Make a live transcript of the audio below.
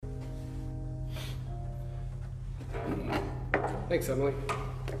Thanks, Emily.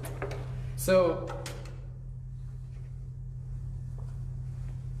 So,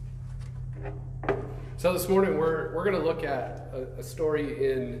 this morning we're going to look at a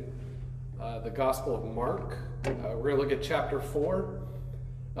story in the Gospel of Mark. We're going to look at chapter 4,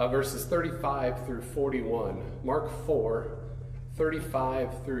 verses 35 through 41. Mark 4,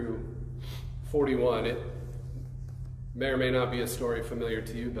 35 through 41. It may or may not be a story familiar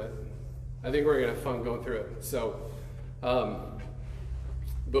to you, but I think we're going to have fun going through it. So,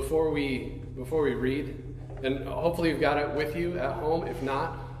 before we read, and hopefully you've got it with you at home. If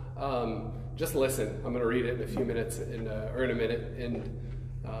not, just listen. I'm going to read it in a few minutes, or in a minute. And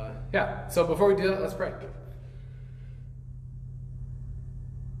yeah, so before we do that, let's pray.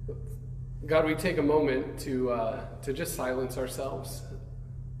 God, we take a moment to just silence ourselves.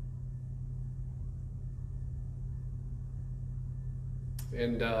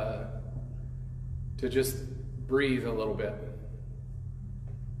 And to just breathe a little bit.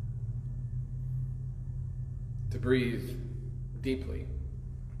 To breathe deeply.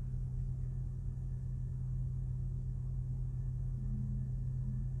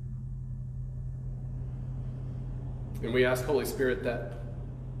 And we ask, Holy Spirit, that,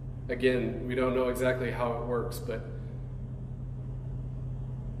 again, we don't know exactly how it works, but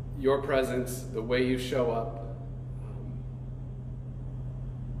your presence, the way you show up,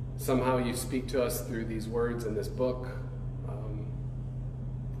 somehow you speak to us through these words in this book.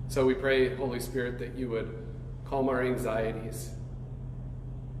 So we pray, Holy Spirit, that you would calm our anxieties,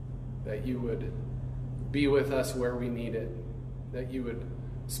 that you would be with us where we need it, that you would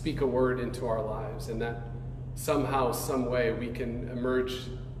speak a word into our lives, and that somehow, some way, we can emerge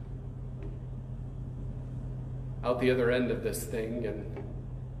out the other end of this thing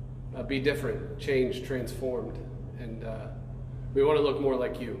and be different, changed, transformed. And we want to look more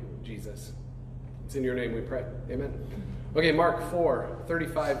like you, Jesus. It's in your name we pray. Amen. Okay, Mark 4,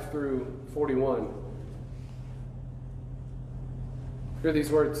 35 through 41. Hear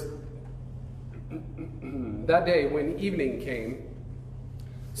these words. That day, when evening came,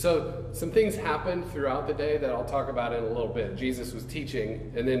 so some things happened throughout the day that I'll talk about in a little bit. Jesus was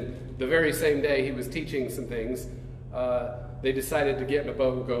teaching, and then the very same day he was teaching some things, they decided to get in a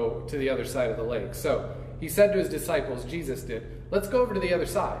boat and go to the other side of the lake. So he said to his disciples, Jesus did, let's go over to the other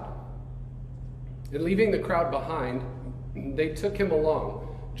side. And leaving the crowd behind, they took him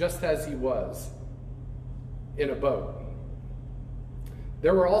along, just as he was, in a boat.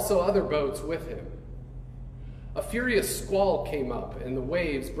 There were also other boats with him. A furious squall came up, and the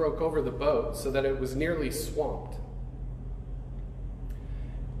waves broke over the boat so that it was nearly swamped.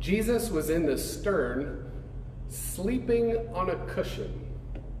 Jesus was in the stern, sleeping on a cushion.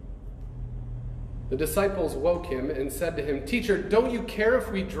 The disciples woke him and said to him, "Teacher, don't you care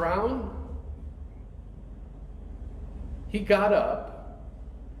if we drown?" He got up,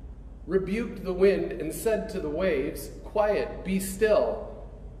 rebuked the wind, and said to the waves, "Quiet, be still."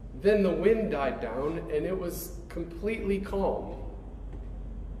 Then the wind died down, and it was completely calm.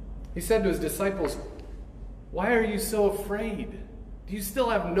 He said to his disciples, "Why are you so afraid? Do you still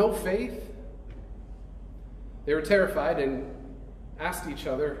have no faith?" They were terrified and asked each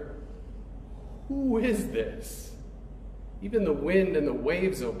other, "Who is this? Even the wind and the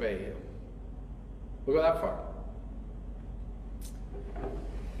waves obey him." We'll go that far.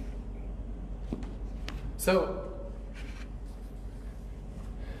 So,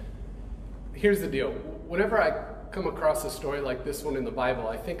 here's the deal. Whenever I come across a story like this one in the Bible,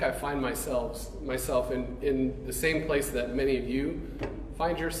 I think I find myself in the same place that many of you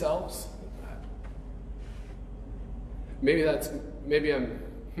find yourselves. Maybe I'm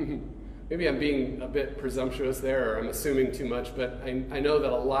being a bit presumptuous there, or I'm assuming too much, but I know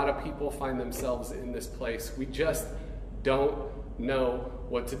that a lot of people find themselves in this place. We just don't know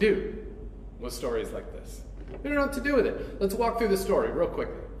what to do with stories like this. We don't know what to do with it. Let's walk through the story real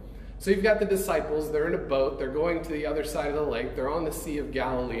quickly. So you've got the disciples, they're in a boat, they're going to the other side of the lake, they're on the Sea of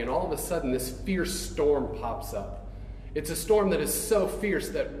Galilee, and all of a sudden this fierce storm pops up. It's a storm that is so fierce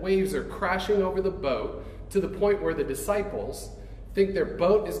that waves are crashing over the boat to the point where the disciples think their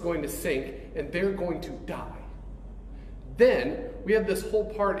boat is going to sink and they're going to die. Then we have this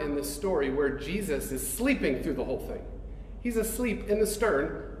whole part in this story where Jesus is sleeping through the whole thing. He's asleep in the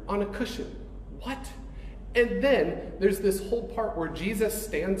stern on a cushion. What? And then there's this whole part where Jesus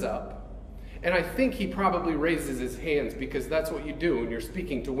stands up, and I think he probably raises his hands because that's what you do when you're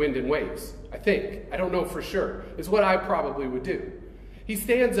speaking to wind and waves. I think. I don't know for sure. It's what I probably would do. He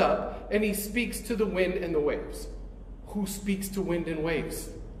stands up and he speaks to the wind and the waves. Who speaks to wind and waves?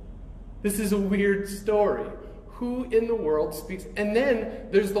 This is a weird story. Who in the world speaks? And then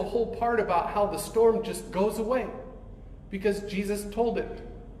there's the whole part about how the storm just goes away. because Jesus told it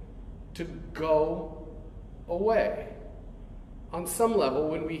to go away. On some level,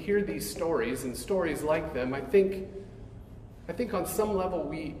 when we hear these stories and stories like them, I think on some level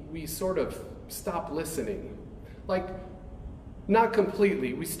we sort of stop listening. Like, not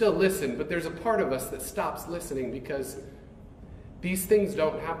completely, we still listen, but there's a part of us that stops listening because these things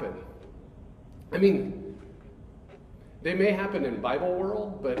don't happen. I mean, they may happen in Bible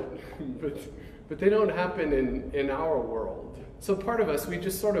world, but they don't happen in our world. So part of us, we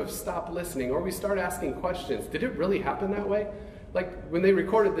just sort of stop listening, or we start asking questions. Did it really happen that way? Like, when they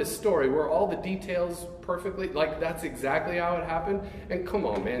recorded this story, were all the details perfectly, like, that's exactly how it happened? And come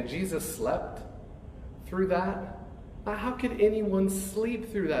on, man, Jesus slept through that? How could anyone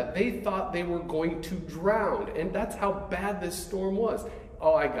sleep through that? They thought they were going to drown, and that's how bad this storm was.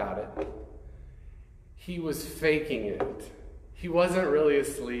 Oh, I got it. He was faking it. He wasn't really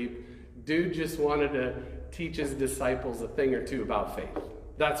asleep. Dude just wanted to teach his disciples a thing or two about faith.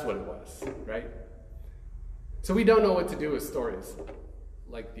 That's what it was, right? So we don't know what to do with stories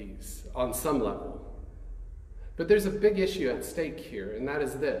like these on some level. But there's a big issue at stake here, and that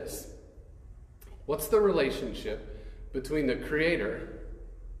is this. What's the relationship between the Creator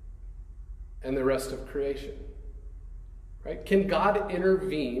and the rest of creation? Right? Can God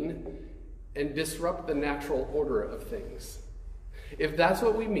intervene and disrupt the natural order of things? If that's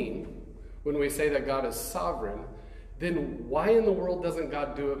what we mean when we say that God is sovereign, then why in the world doesn't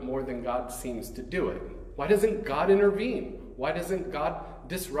God do it more than God seems to do it? Why doesn't God intervene? Why doesn't God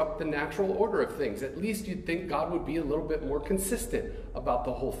disrupt the natural order of things? At least you'd think God would be a little bit more consistent about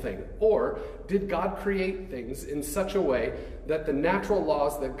the whole thing. Or did God create things in such a way that the natural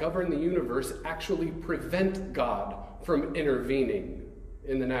laws that govern the universe actually prevent God from intervening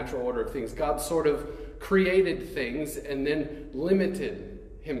in the natural order of things? God sort of created things and then limited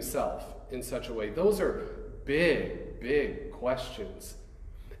himself in such a way. Those are big, big questions.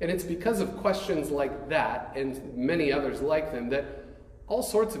 And it's because of questions like that and many others like them that all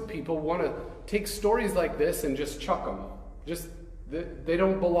sorts of people want to take stories like this and just chuck them. They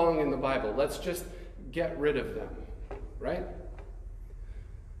don't belong in the Bible. Let's just get rid of them, right?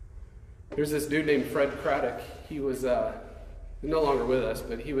 There's this dude named Fred Craddock. He was no longer with us,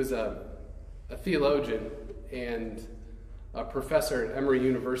 but he was a theologian and a professor at Emory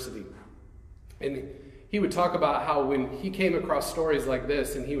University. And he would talk about how when he came across stories like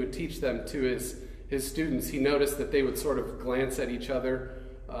this and he would teach them to his students, he noticed that they would sort of glance at each other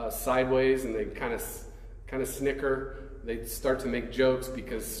sideways, and they'd kind of snicker. They'd start to make jokes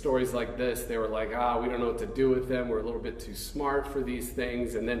because stories like this, they were like, we don't know what to do with them. We're a little bit too smart for these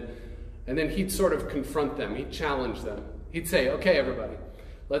things. And then he'd sort of confront them. He'd challenge them. He'd say, okay, everybody,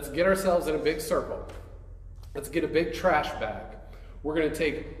 let's get ourselves in a big circle. Let's get a big trash bag. We're going to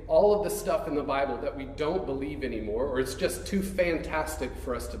take all of the stuff in the Bible that we don't believe anymore, or it's just too fantastic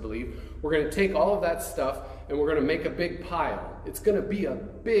for us to believe. We're going to take all of that stuff and we're going to make a big pile. It's going to be a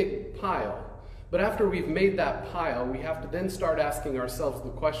big pile. But after we've made that pile, we have to then start asking ourselves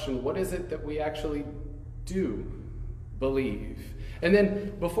the question, what is it that we actually do believe? And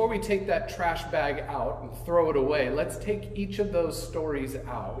then before we take that trash bag out and throw it away, let's take each of those stories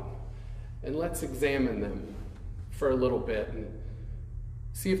out and let's examine them for a little bit and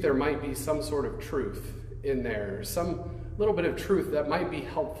see if there might be some sort of truth in there, some little bit of truth that might be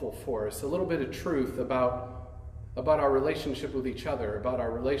helpful for us, a little bit of truth about our relationship with each other, about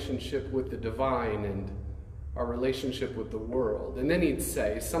our relationship with the divine and our relationship with the world. And then he'd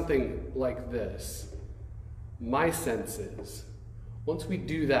say something like this: my sense is, once we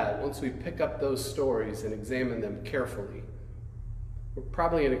do that, once we pick up those stories and examine them carefully, we're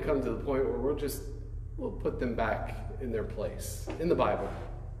probably going to come to the point where we'll put them back in their place, in the Bible,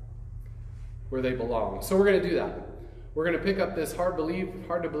 where they belong. So we're going to do that. We're going to pick up this hard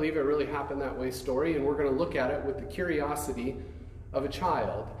to believe it really happened that way story, and we're going to look at it with the curiosity of a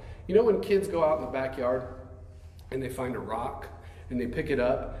child. You know when kids go out in the backyard and they find a rock and they pick it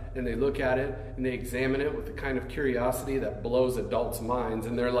up and they look at it and they examine it with the kind of curiosity that blows adults' minds,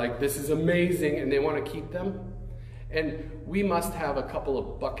 and they're like, this is amazing, and they want to keep them? And we must have a couple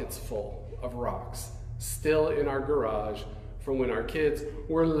of buckets full of rocks still in our garage from when our kids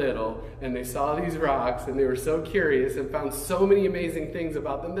were little and they saw these rocks and they were so curious and found so many amazing things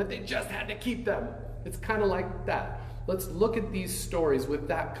about them that they just had to keep them. It's kind of like that. Let's look at these stories with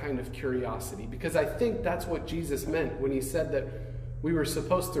that kind of curiosity, because I think that's what Jesus meant when he said that we were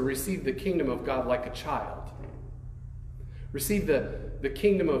supposed to receive the kingdom of God like a child. Receive the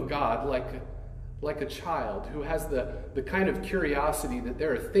kingdom of God like a child who has the kind of curiosity that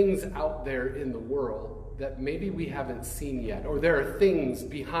there are things out there in the world that maybe we haven't seen yet, or there are things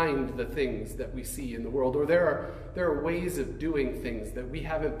behind the things that we see in the world, or there are ways of doing things that we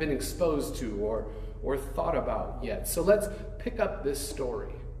haven't been exposed to or thought about yet. So let's pick up this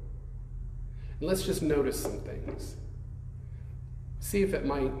story and let's just notice some things. See if it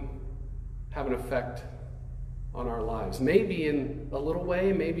might have an effect on our lives. Maybe in a little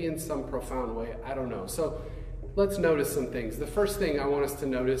way, maybe in some profound way, I don't know. So let's notice some things. The first thing I want us to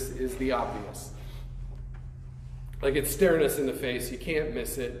notice is the obvious. Like, it's staring us in the face. You can't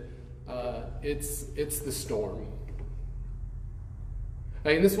miss it. It's the storm.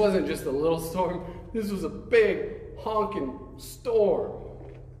 I mean, this wasn't just a little storm. This was a big, honking storm.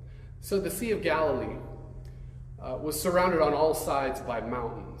 So the Sea of Galilee was surrounded on all sides by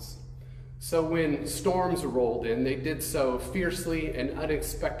mountains. So when storms rolled in, they did so fiercely and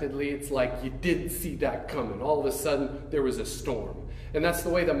unexpectedly. It's like you didn't see that coming. All of a sudden, there was a storm. And that's the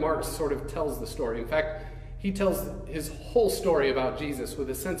way that Mark sort of tells the story. In fact, he tells his whole story about Jesus with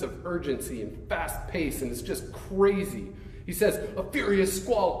a sense of urgency and fast pace, and it's just crazy. He says, a furious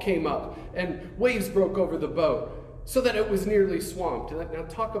squall came up, and waves broke over the boat, so that it was nearly swamped. Now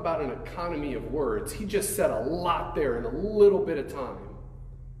talk about an economy of words. He just said a lot there in a little bit of time.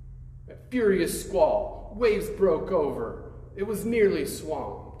 A furious squall, waves broke over, it was nearly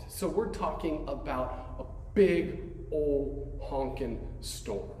swamped. So we're talking about a big old honking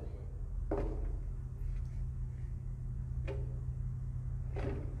storm.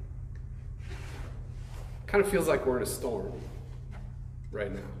 Kind of feels like we're in a storm right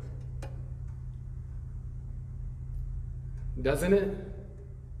now. Doesn't it?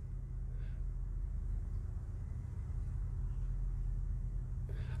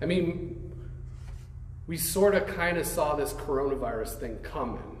 I mean, we sort of kind of saw this coronavirus thing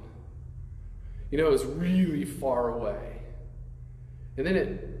coming. You know, it was really far away. And then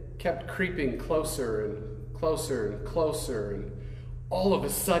it kept creeping closer and closer and closer, and all of a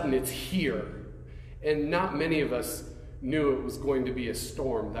sudden it's here. And not many of us knew it was going to be a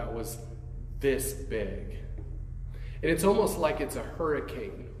storm that was this big. And it's almost like it's a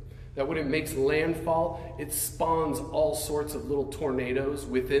hurricane, that when it makes landfall, it spawns all sorts of little tornadoes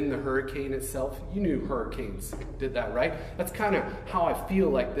within the hurricane itself. You knew hurricanes did that, right? That's kind of how I feel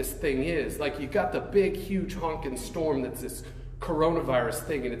like this thing is. Like, you got the big, huge honking storm that's this coronavirus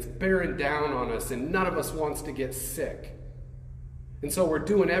thing, and it's bearing down on us, and none of us wants to get sick. And so we're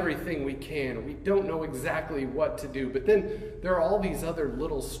doing everything we can. We don't know exactly what to do. But then there are all these other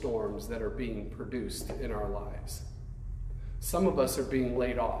little storms that are being produced in our lives. Some of us are being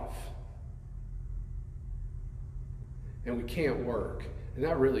laid off. And we can't work. And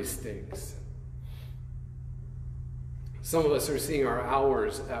that really stinks. Some of us are seeing our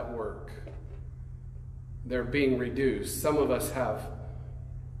hours at work. They're being reduced. Some of us have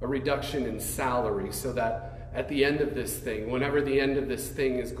a reduction in salary so that at the end of this thing, whenever the end of this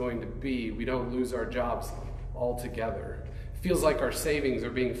thing is going to be, we don't lose our jobs altogether. It feels like our savings are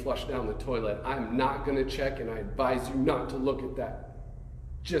being flushed down the toilet. I'm not going to check, and I advise you not to look at that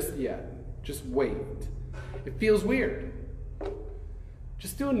just yet. Just wait. It feels weird.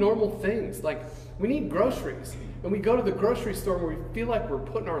 Just doing normal things. Like, we need groceries, and we go to the grocery store where we feel like we're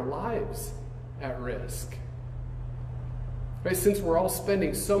putting our lives at risk. Right? Since we're all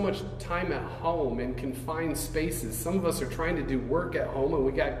spending so much time at home in confined spaces, some of us are trying to do work at home, and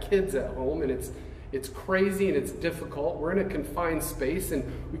we got kids at home, and it's crazy and it's difficult. We're in a confined space, and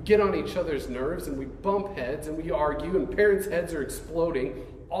we get on each other's nerves, and we bump heads, and we argue, and parents' heads are exploding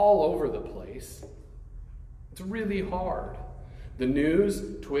all over the place. It's really hard. The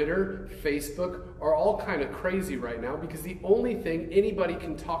news, Twitter, Facebook are all kind of crazy right now because the only thing anybody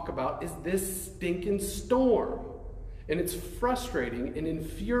can talk about is this stinking storm. And it's frustrating and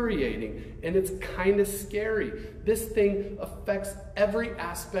infuriating, and it's kind of scary. This thing affects every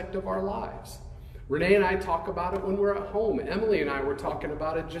aspect of our lives. Renee and I talk about it when we're at home. Emily and I were talking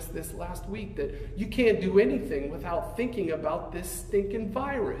about it just this last week, that you can't do anything without thinking about this stinking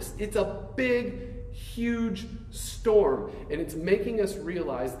virus. It's a big, huge storm, and it's making us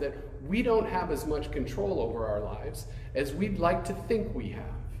realize that we don't have as much control over our lives as we'd like to think we have.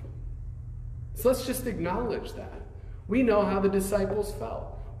 So let's just acknowledge that. We know how the disciples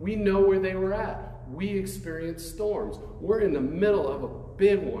felt. We know where they were at. We experienced storms. We're in the middle of a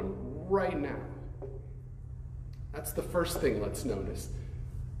big one right now. That's the first thing let's notice.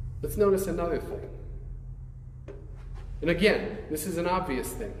 Let's notice another thing. And again, this is an obvious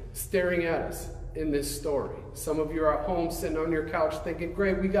thing, staring at us in this story. Some of you are at home sitting on your couch thinking,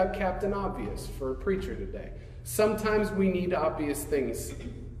 great, we got Captain Obvious for a preacher today. Sometimes we need obvious things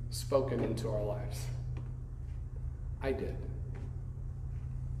spoken into our lives. I did.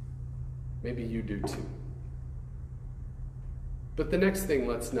 Maybe you do too. But the next thing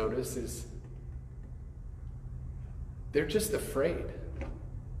let's notice is they're just afraid.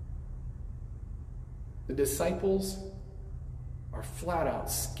 The disciples are flat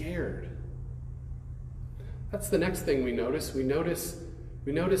out scared. That's the next thing we notice. We notice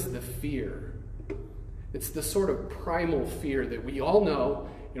the fear. It's the sort of primal fear that we all know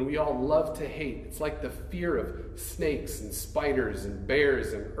and we all love to hate. It's like the fear of snakes and spiders and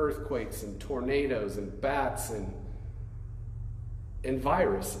bears and earthquakes and tornadoes and bats and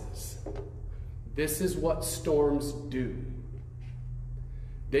viruses. This is what storms do.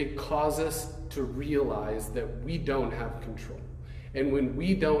 They cause us to realize that we don't have control. And when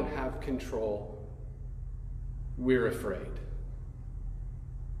we don't have control, we're afraid.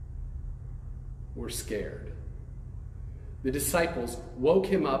 We're scared. The disciples woke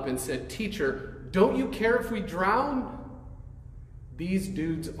him up and said, "Teacher, don't you care if we drown?" These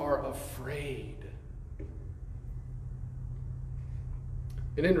dudes are afraid.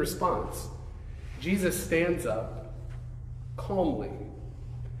 And in response, Jesus stands up calmly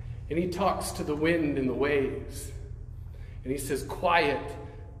and he talks to the wind and the waves. And he says, "Quiet,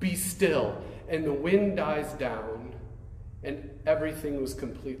 be still." And the wind dies down and everything was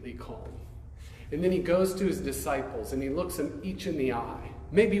completely calm. And then he goes to his disciples and he looks them each in the eye,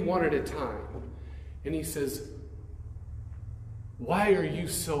 maybe one at a time. And he says, "Why are you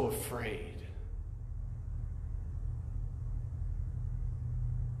so afraid?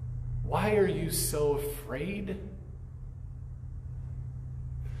 Why are you so afraid?"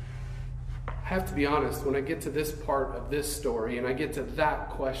 I have to be honest, when I get to this part of this story and I get to that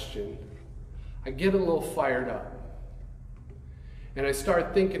question, I get a little fired up. And I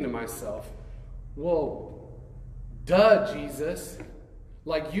start thinking to myself, well, duh, Jesus.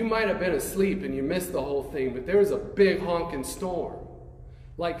 Like, you might have been asleep and you missed the whole thing, but there's a big honking storm.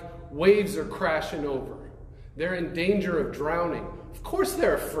 Like, waves are crashing over. They're in danger of drowning. Of course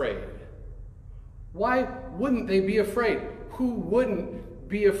they're afraid. Why wouldn't they be afraid? Who wouldn't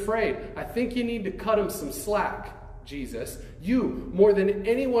be afraid? I think you need to cut them some slack, Jesus. You, more than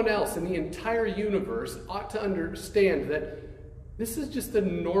anyone else in the entire universe, ought to understand that this is just a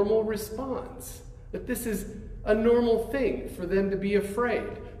normal response. That this is a normal thing for them to be afraid.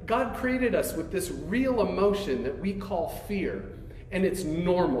 God created us with this real emotion that we call fear. And it's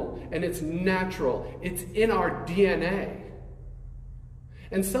normal and it's natural. It's in our DNA.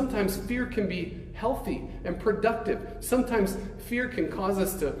 And sometimes fear can be healthy and productive. Sometimes fear can cause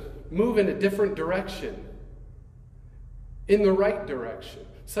us to move in a different direction, in the right direction.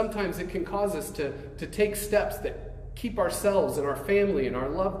 Sometimes it can cause us to take steps that keep ourselves and our family and our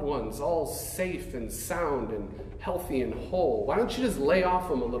loved ones all safe and sound and healthy and whole. Why don't you just lay off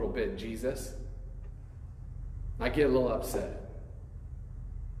them a little bit, Jesus? I get a little upset.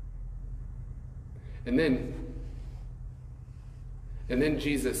 And then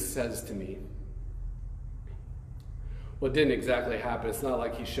Jesus says to me, well, it didn't exactly happen. It's not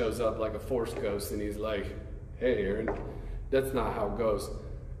like he shows up like a force ghost and he's like, "Hey, Aaron." That's not how it goes.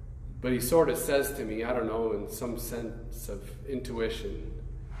 But he sort of says to me, I don't know, in some sense of intuition,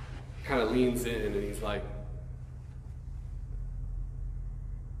 kind of leans in and he's like,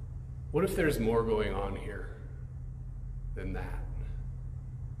 what if there's more going on here than that?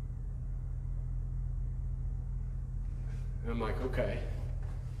 And I'm like, okay.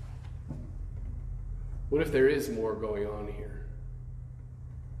 What if there is more going on here?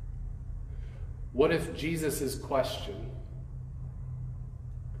 What if Jesus' question,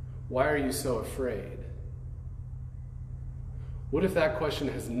 "Why are you so afraid?" What if that question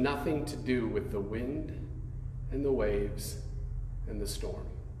has nothing to do with the wind and the waves and the storm?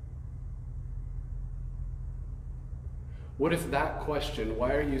 What if that question,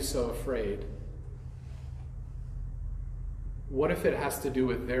 "Why are you so afraid?" what if it has to do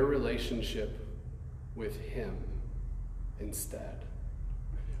with their relationship with him instead?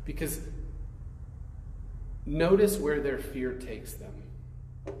 Because notice where their fear takes them.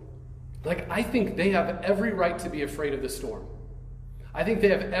 Like, I think they have every right to be afraid of the storm. I think they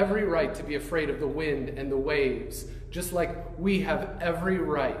have every right to be afraid of the wind and the waves, just like we have every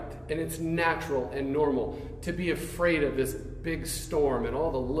right, and it's natural and normal, to be afraid of this big storm and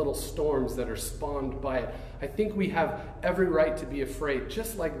all the little storms that are spawned by it. I think we have every right to be afraid,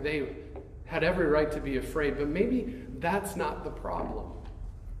 just like they had every right to be afraid, but maybe that's not the problem.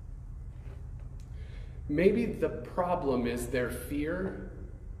 Maybe the problem is their fear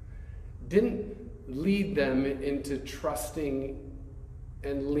didn't lead them into trusting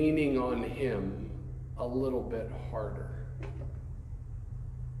and leaning on him a little bit harder.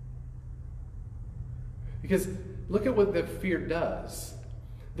 Because look at what the fear does.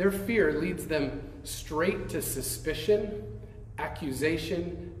 Their fear leads them straight to suspicion,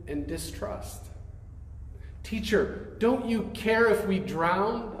 accusation, and distrust. Teacher, don't you care if we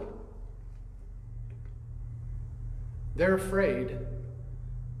drown? They're afraid.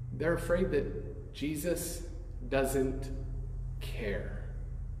 They're afraid that Jesus doesn't care.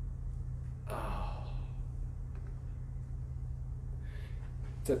 Oh.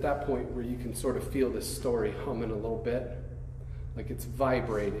 It's at that point where you can sort of feel this story humming a little bit, like it's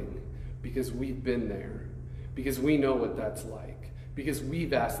vibrating, because we've been there, because we know what that's like, because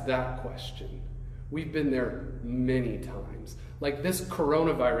we've asked that question. We've been there many times. Like, this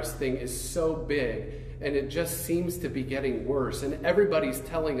coronavirus thing is so big, and it just seems to be getting worse. And everybody's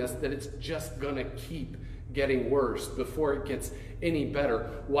telling us that it's just going to keep getting worse before it gets any better.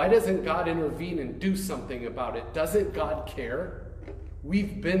 Why doesn't God intervene and do something about it? Doesn't God care?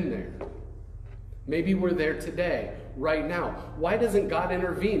 We've been there. Maybe we're there today, right now. Why doesn't God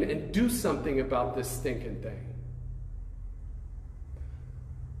intervene and do something about this stinking thing?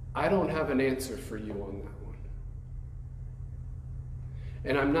 I don't have an answer for you on that one.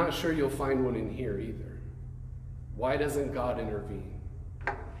 And I'm not sure you'll find one in here either. Why doesn't God intervene?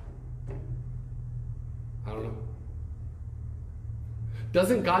 I don't know.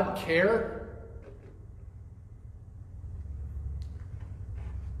 Doesn't God care?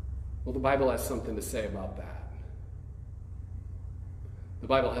 Well, the Bible has something to say about that. The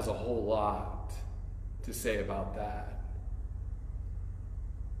Bible has a whole lot to say about that.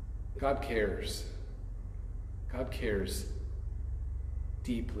 God cares. God cares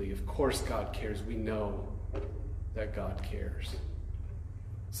deeply. Of course God cares. We know that God cares.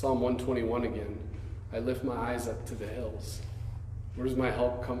 Psalm 121 again. I lift my eyes up to the hills. Where does my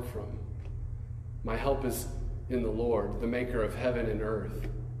help come from? My help is in the Lord, the maker of heaven and earth.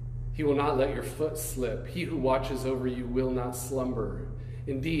 He will not let your foot slip. He who watches over you will not slumber.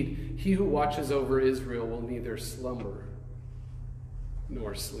 Indeed, he who watches over Israel will neither slumber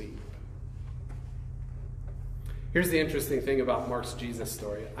nor sleep. Here's the interesting thing about Mark's Jesus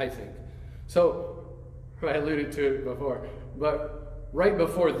story, I think. So, I alluded to it before, but right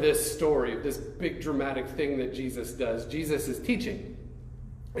before this story, this big dramatic thing that Jesus does, Jesus is teaching.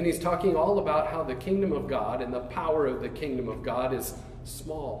 And he's talking all about how the kingdom of God and the power of the kingdom of God is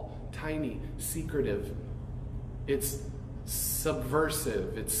small, tiny, secretive. It's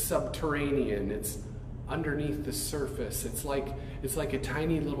subversive, it's subterranean, it's underneath the surface. It's like a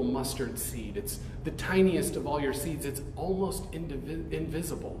tiny little mustard seed. It's the tiniest of all your seeds. It's almost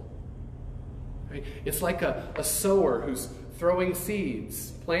invisible. Right? It's like a sower who's throwing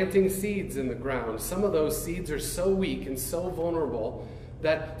seeds, planting seeds in the ground. Some of those seeds are so weak and so vulnerable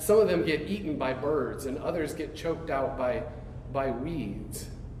that some of them get eaten by birds and others get choked out by weeds.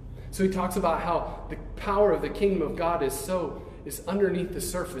 So he talks about how the power of the kingdom of God is underneath the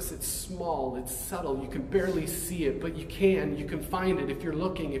surface. It's small, it's subtle, you can barely see it, but you can find it if you're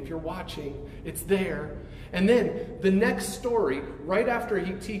looking, if you're watching, it's there. And then the next story, right after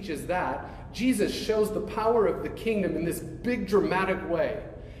he teaches that, Jesus shows the power of the kingdom in this big dramatic way,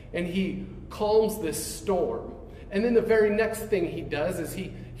 and he calms this storm. And then the very next thing he does is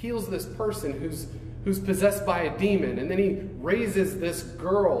he heals this person who's possessed by a demon. And then he raises this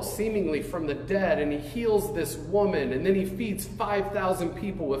girl seemingly from the dead, and he heals this woman. And then he feeds 5,000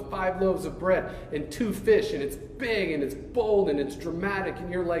 people with 5 loaves of bread and 2 fish. And it's big and it's bold and it's dramatic. And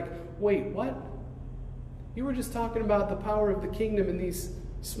you're like, wait, what? You were just talking about the power of the kingdom in these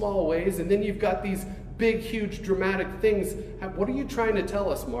small ways. And then you've got these big, huge, dramatic things. What are you trying to tell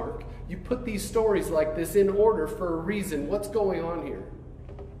us, Mark? You put these stories like this in order for a reason. What's going on here?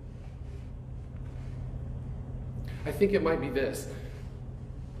 I think it might be this.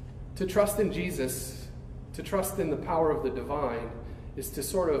 To trust in Jesus, to trust in the power of the divine, is to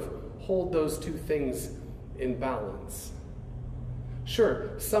sort of hold those two things in balance. Sure,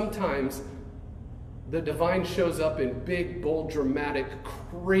 sometimes the divine shows up in big, bold, dramatic,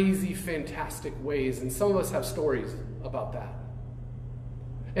 crazy, fantastic ways, and some of us have stories about that.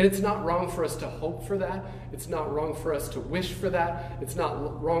 And it's not wrong for us to hope for that. It's not wrong for us to wish for that. It's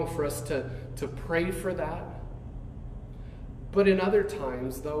not wrong for us to pray for that. But in other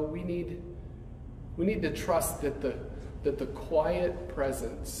times, though, we need to trust that the quiet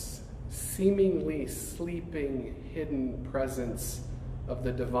presence, seemingly sleeping, hidden presence of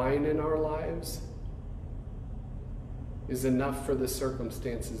the divine in our lives is enough for the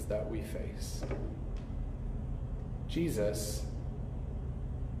circumstances that we face. Jesus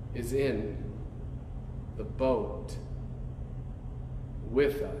is in the boat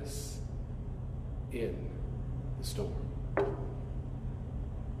with us in the storm.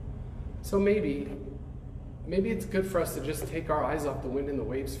 So maybe it's good for us to just take our eyes off the wind and the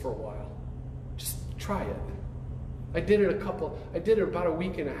waves for a while. Just try it. I did it about a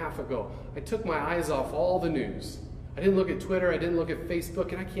week and a half ago. I took my eyes off all the news. I didn't look at Twitter, I didn't look at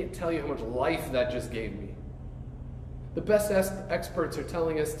Facebook, and I can't tell you how much life that just gave me. The best experts are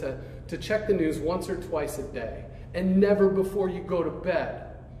telling us to check the news once or twice a day, and never before you go to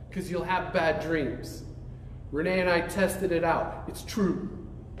bed, because you'll have bad dreams. Renee and I tested it out. It's true.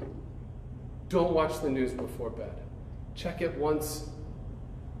 Don't watch the news before bed. Check it once,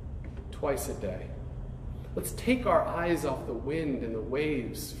 twice a day. Let's take our eyes off the wind and the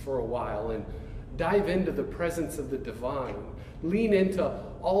waves for a while and dive into the presence of the divine. Lean into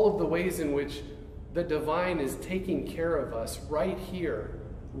all of the ways in which the divine is taking care of us right here,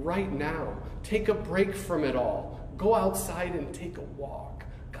 right now. Take a break from it all. Go outside and take a walk.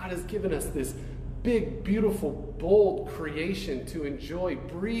 God has given us this big, beautiful, bold creation to enjoy.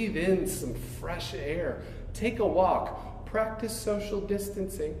 Breathe in some fresh air. Take a walk. Practice social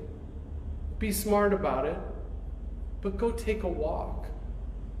distancing. Be smart about it, but go take a walk.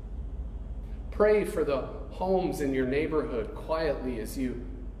 Pray for the homes in your neighborhood quietly as you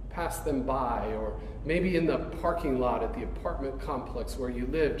pass them by, or maybe in the parking lot at the apartment complex where you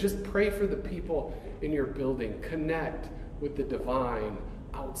live. Just pray for the people in your building. Connect with the divine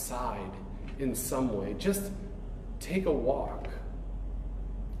outside in some way. Just take a walk.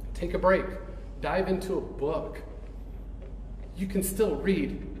 Take a break. Dive into a book. You can still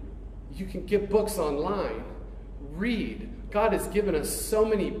read. You can get books online. Read. God has given us so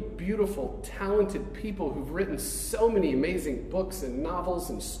many beautiful, talented people who've written so many amazing books and novels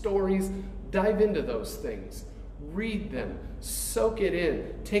and stories. Dive into those things. Read them. Soak it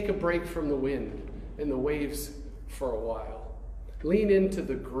in. Take a break from the wind and the waves for a while. Lean into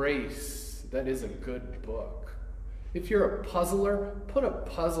the grace that is a good book. If you're a puzzler, put a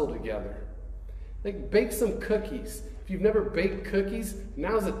puzzle together. Like, bake some cookies. If you've never baked cookies,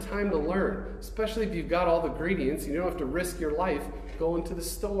 now's the time to learn, especially if you've got all the ingredients. You don't have to risk your life going to the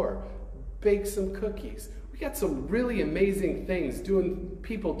store. Bake some cookies. We got some really amazing things,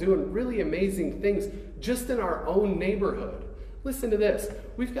 people doing really amazing things just in our own neighborhood. Listen to this.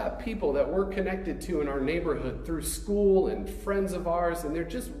 We've got people that we're connected to in our neighborhood through school and friends of ours, and they're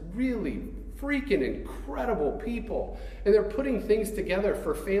just really freaking incredible people. And they're putting things together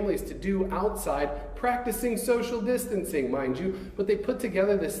for families to do outside, practicing social distancing, mind you, but they put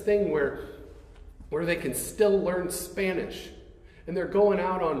together this thing where they can still learn Spanish. And they're going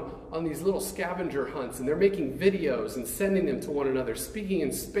out on these little scavenger hunts, and they're making videos and sending them to one another, speaking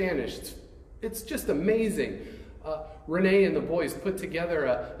in Spanish. It's just amazing. Renee and the boys put together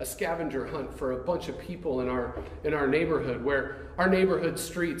a scavenger hunt for a bunch of people in our neighborhood, where our neighborhood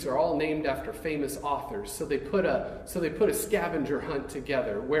streets are all named after famous authors. So they put a scavenger hunt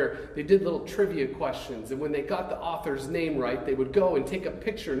together where they did little trivia questions, and when they got the author's name right, they would go and take a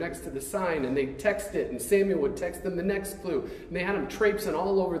picture next to the sign, and they'd text it, and Samuel would text them the next clue. And they had them traipsing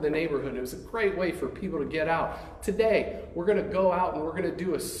all over the neighborhood. It was a great way for people to get out. Today, we're going to go out and we're going to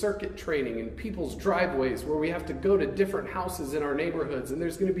do a circuit training in people's driveways where we have to go to different houses in our neighborhoods, and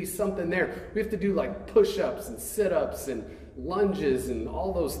there's going to be something there. We have to do like push-ups and sit-ups and lunges and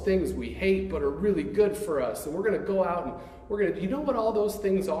all those things we hate but are really good for us. And we're going to go out and you know what all those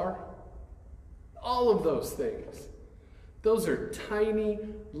things are? All of those things. Those are tiny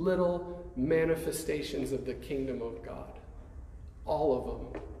little manifestations of the kingdom of God. All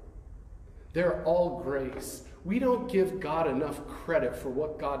of them. They're all grace. We don't give God enough credit for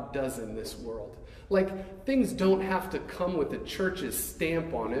what God does in this world. Like, things don't have to come with the church's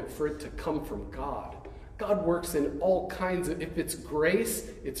stamp on it for it to come from God. God works in all kinds of, if it's grace,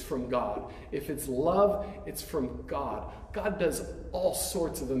 it's from God. If it's love, it's from God. God does all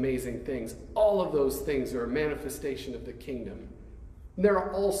sorts of amazing things. All of those things are a manifestation of the kingdom. And there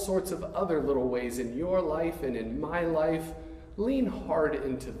are all sorts of other little ways in your life and in my life. Lean hard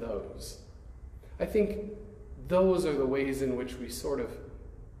into those. I think those are the ways in which we sort of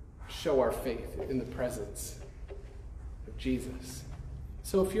show our faith in the presence of Jesus.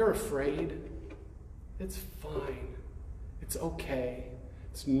 So if you're afraid, it's fine. It's okay.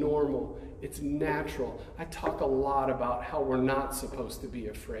 It's normal. It's natural. I talk a lot about how we're not supposed to be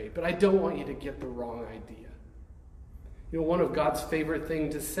afraid, but I don't want you to get the wrong idea. You know, one of God's favorite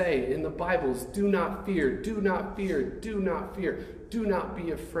things to say in the Bible is, do not fear, do not fear, do not fear, do not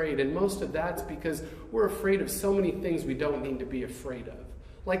be afraid. And most of that's because we're afraid of so many things we don't need to be afraid of.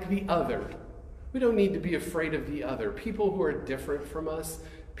 Like the other. We don't need to be afraid of the other. People who are different from us,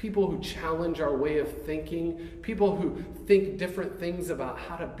 people who challenge our way of thinking, people who think different things about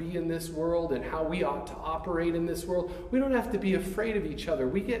how to be in this world and how we ought to operate in this world. We don't have to be afraid of each other.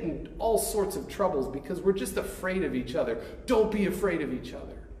 We get in all sorts of troubles because we're just afraid of each other. Don't be afraid of each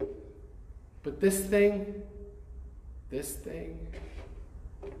other. But this thing, this thing,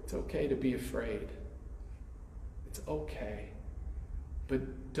 it's okay to be afraid. It's okay.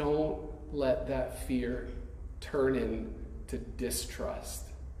 But don't let that fear turn into distrust.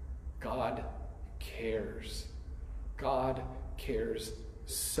 God cares. God cares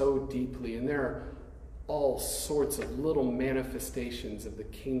so deeply. And there are all sorts of little manifestations of the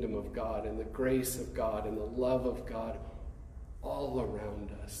kingdom of God and the grace of God and the love of God all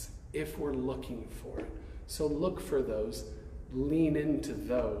around us if we're looking for it. So look for those, lean into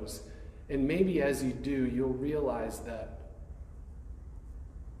those, and maybe as you do, you'll realize that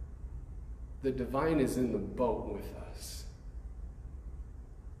the divine is in the boat with us.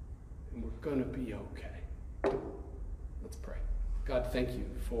 And we're going to be okay. Let's pray. God, thank you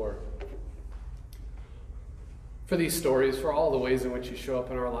for these stories, for all the ways in which you show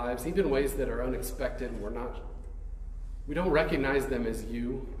up in our lives, even ways that are unexpected and we don't recognize them as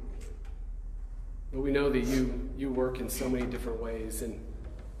you, but we know that you work in so many different ways, and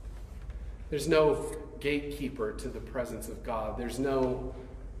there's no gatekeeper to the presence of God. There's no,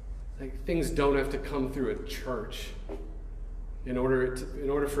 things don't have to come through a church in order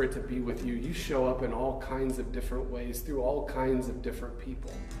for it to be with you. You show up in all kinds of different ways, through all kinds of different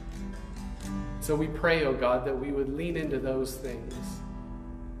people. So we pray, oh God, that we would lean into those things.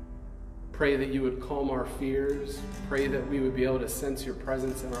 Pray that you would calm our fears. Pray that we would be able to sense your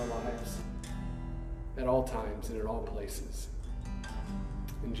presence in our lives at all times and in all places.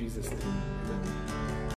 In Jesus' name, amen.